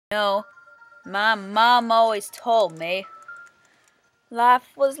No, my mom always told me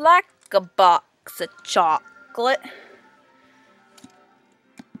life was like a box of chocolate.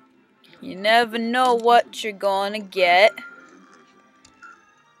 You never know what you're gonna get.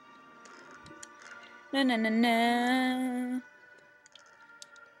 Na na na na.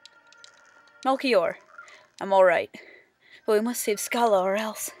 Melchior, I'm alright. But we must save Scala or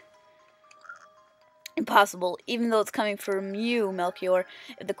else. Impossible, even though it's coming from you, Melchior.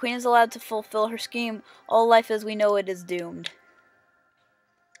 If the Queen is allowed to fulfill her scheme, all life as we know it is doomed.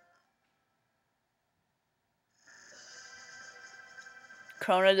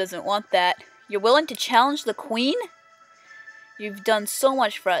 Chrono doesn't want that. You're willing to challenge the Queen? You've done so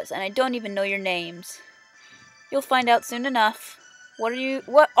much for us, and I don't even know your names. You'll find out soon enough. What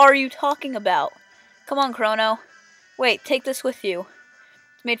are you talking about? Come on, Chrono. Wait, take this with you.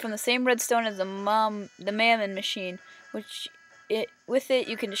 It's made from the same redstone as the Mammon machine, with it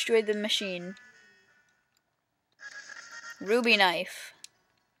you can destroy the machine. Ruby knife.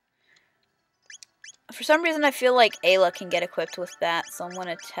 For some reason I feel like Ayla can get equipped with that, so I'm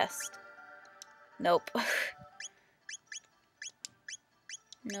gonna test. Nope.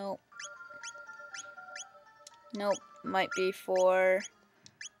 Nope. Nope. Might be for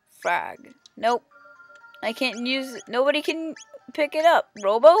Frag. Nope. I can't use it. Nobody can pick it up.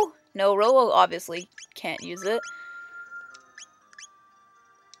 Robo? No, Robo obviously can't use it.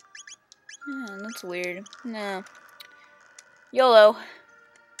 That's weird. No. YOLO.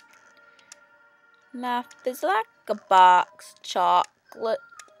 Life is like a box of chocolate.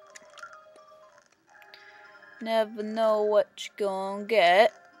 Never know what you're gonna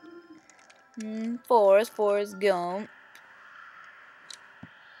get. Forrest Gump.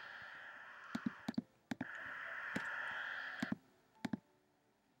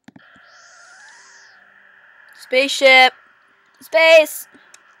 Spaceship! Space!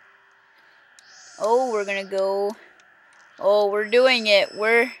 Oh, we're gonna go. Oh, we're doing it.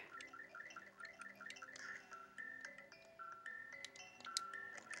 We're.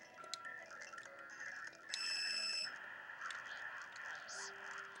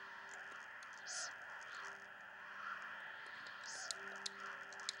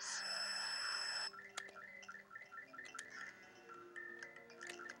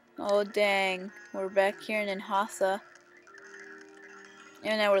 Oh, dang. We're back here in Nhasa.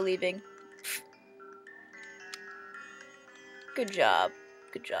 And now we're leaving. Good job.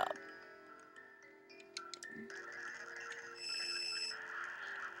 Good job.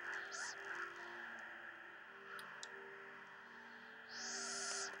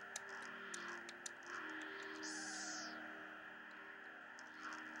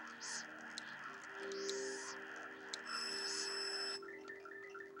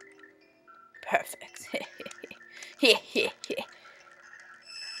 Perfect.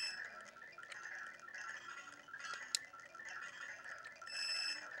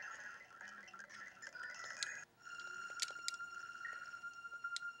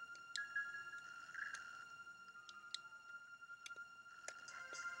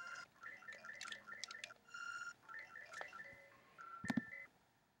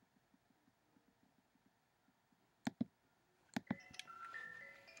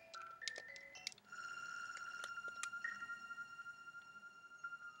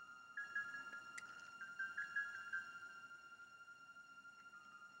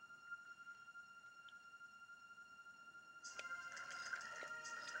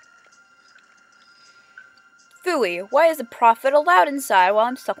 Phooey, why is the prophet allowed inside while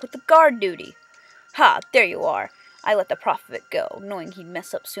I'm stuck with the guard duty? Ha, there you are. I let the prophet go, knowing he'd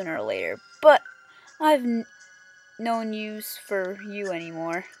mess up sooner or later, but I've no use for you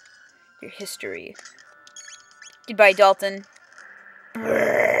anymore. Your history. Goodbye, Dalton.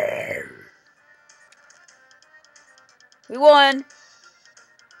 We won!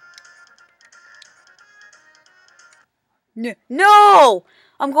 No!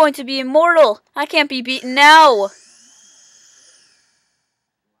 I'm going to be immortal! I can't be beaten now!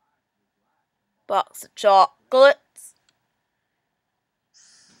 Box of chocolates.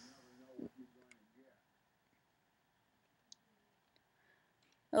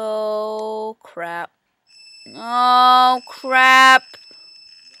 Oh, crap. Oh, crap.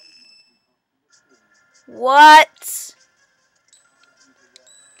 What?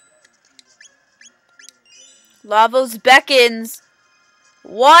 Lavos beckons.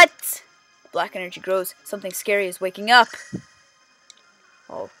 What? Black energy grows. Something scary is waking up.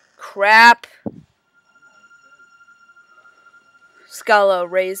 Oh, crap. Scala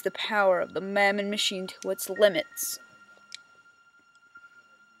raised the power of the Mammon machine to its limits.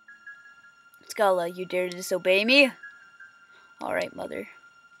 Scala, you dare to disobey me? Alright, Mother.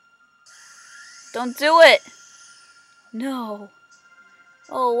 Don't do it! No.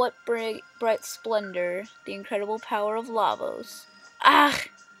 Oh, what bright splendor. The incredible power of Lavos. Ah!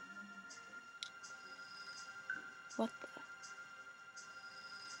 What the?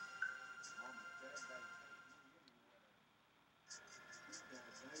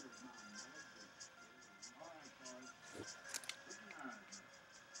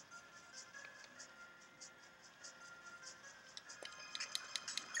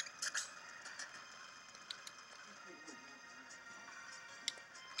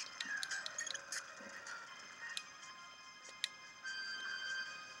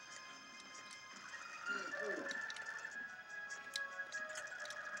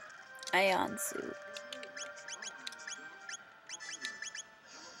 Ion suit.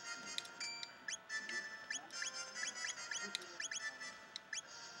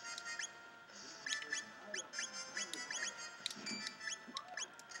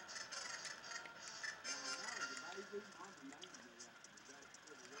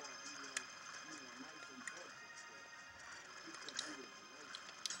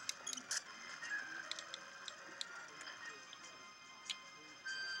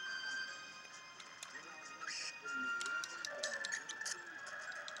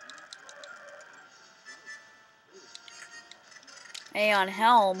 Aeon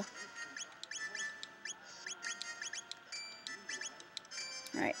helm.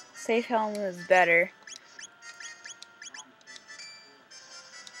 Alright, safe helm is better.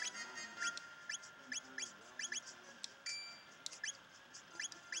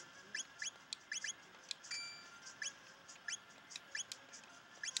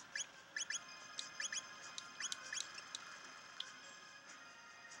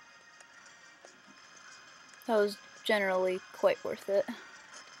 That was generally quite worth it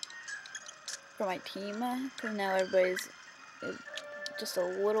for my team, because now everybody's just a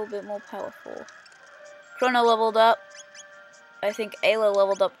little bit more powerful. Chrono leveled up. I think Ayla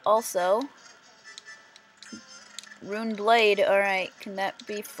leveled up also. Rune Blade, alright, can that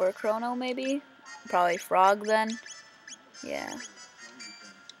be for Chrono maybe? Probably Frog then. Yeah.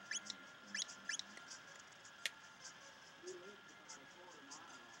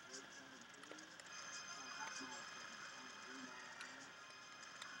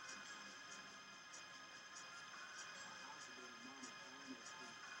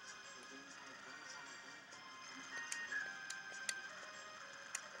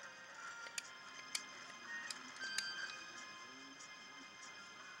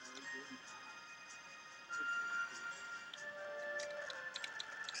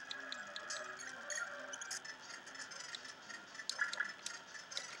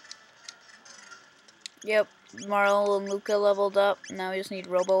 Yep, Marl and Luca leveled up. Now we just need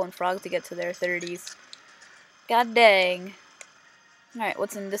Robo and Frog to get to their 30s. God dang. Alright,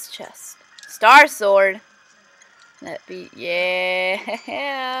 what's in this chest? Star Sword! That be,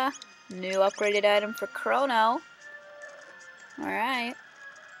 yeah! New upgraded item for Chrono. Alright.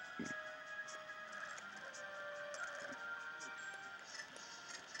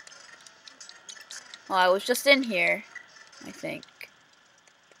 Well, I was just in here, I think.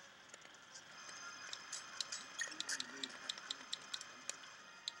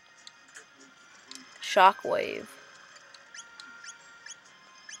 Shockwave.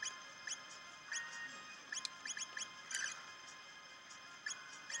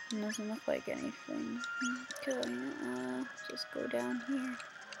 Doesn't look like anything. Okay, just go down here.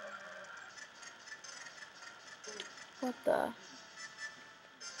 What the?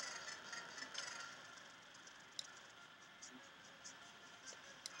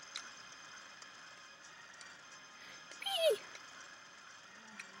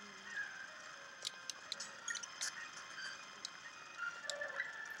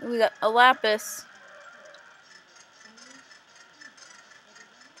 We got a lapis.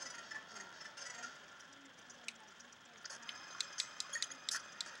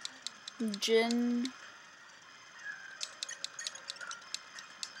 Jin.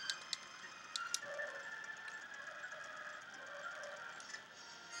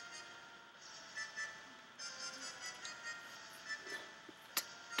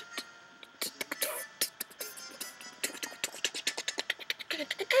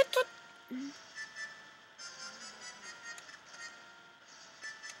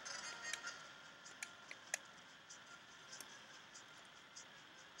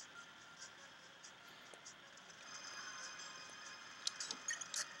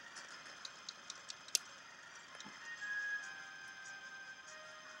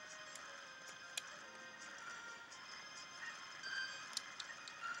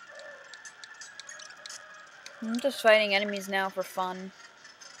 I'm just fighting enemies now for fun.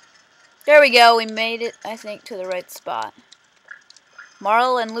 There we go. We made it, I think, to the right spot.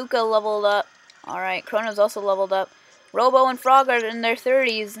 Marl and Luca leveled up. Alright, Chrono's also leveled up. Robo and Frog are in their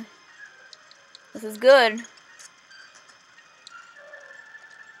 30s. This is good.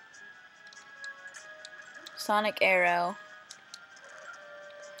 Sonic Arrow.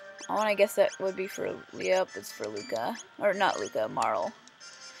 Oh, and I guess that would be for... Yep, it's for Luca. Or not Luca, Marl.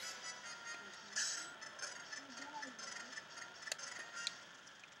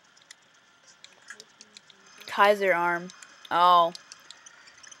 Kaiser Arm. Oh.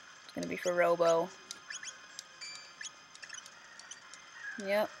 It's gonna be for Robo.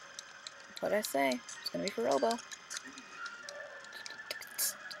 Yep. What'd I say? It's gonna be for Robo.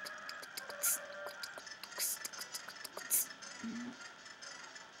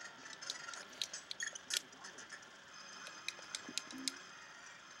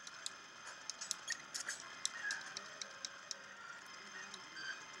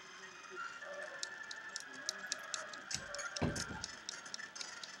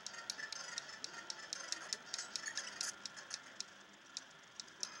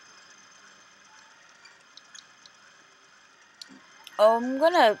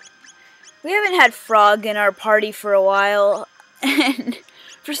 We haven't had Frog in our party for a while, and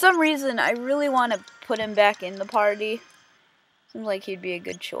for some reason I really want to put him back in the party. Seems like he'd be a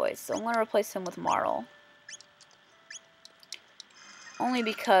good choice, so I'm going to replace him with Marl. Only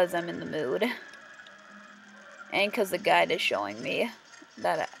because I'm in the mood. And because the guide is showing me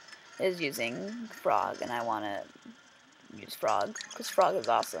that is using Frog, and I want to use Frog, because Frog is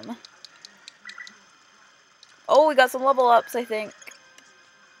awesome. Oh, we got some level ups, I think.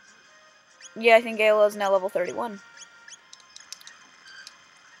 Yeah, I think Ayla is now level 31.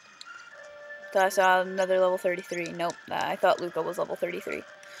 Thought I saw another level 33. Nope, nah, I thought Luca was level 33.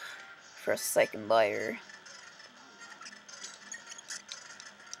 For a second liar.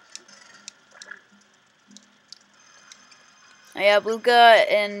 Yeah, Luca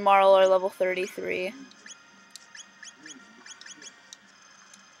and Marl are level 33.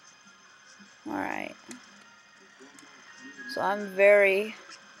 Alright. So I'm very...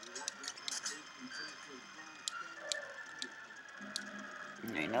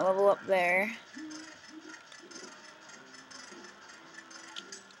 Alright, no level up there.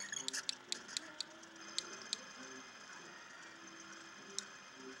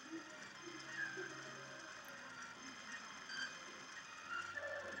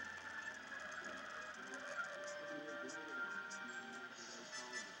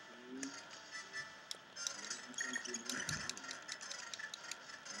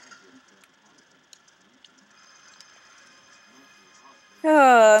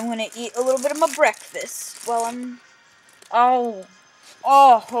 I'm gonna eat a little bit of my breakfast while I'm... Oh,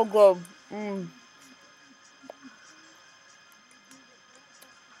 good.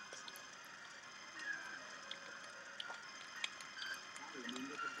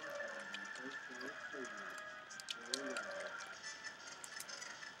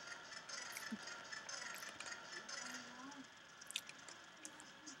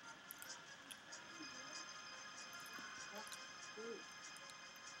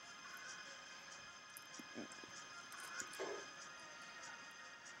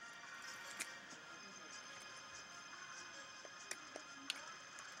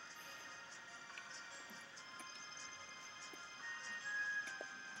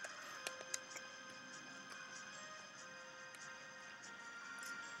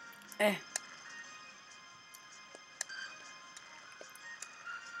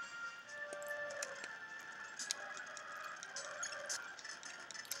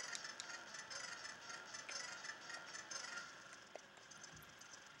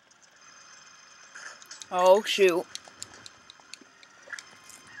 Oh, shoot.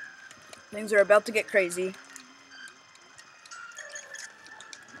 Things are about to get crazy.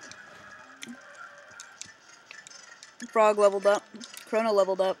 Frog leveled up. Chrono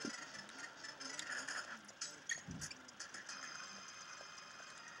leveled up.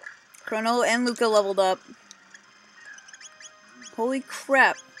 Chrono and Luca leveled up. Holy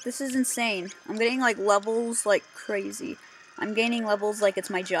crap. This is insane. I'm getting like levels like crazy. I'm gaining levels like it's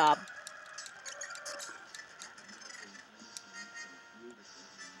my job.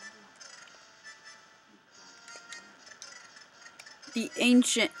 The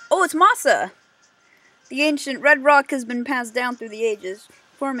ancient... Oh, it's Masa! The ancient red rock has been passed down through the ages.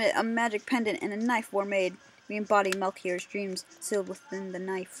 From it, a magic pendant and a knife were made. We embody Melchior's dreams, sealed within the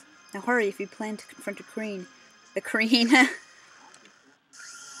knife. Now hurry if you plan to confront a Kreen. The Kreen?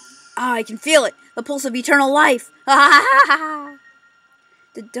 Ah, I can feel it! The pulse of eternal life! Ah!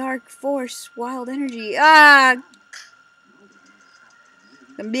 The dark force, wild energy. Ah!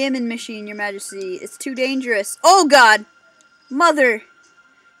 The Mammon machine, your majesty. It's too dangerous. Oh, God! Mother!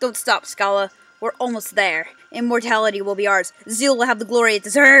 Don't stop, Scala. We're almost there. Immortality will be ours. Zeal will have the glory it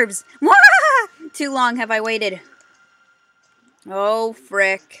deserves. Mwah! Too long have I waited. Oh,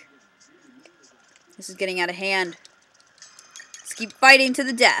 frick. This is getting out of hand. Let's keep fighting to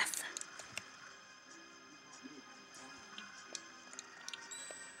the death.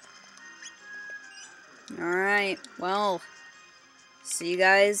 Alright, well, see you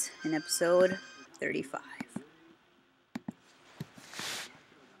guys in episode 35.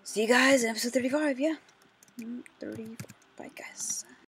 See you guys in episode 35, yeah. 35, guys.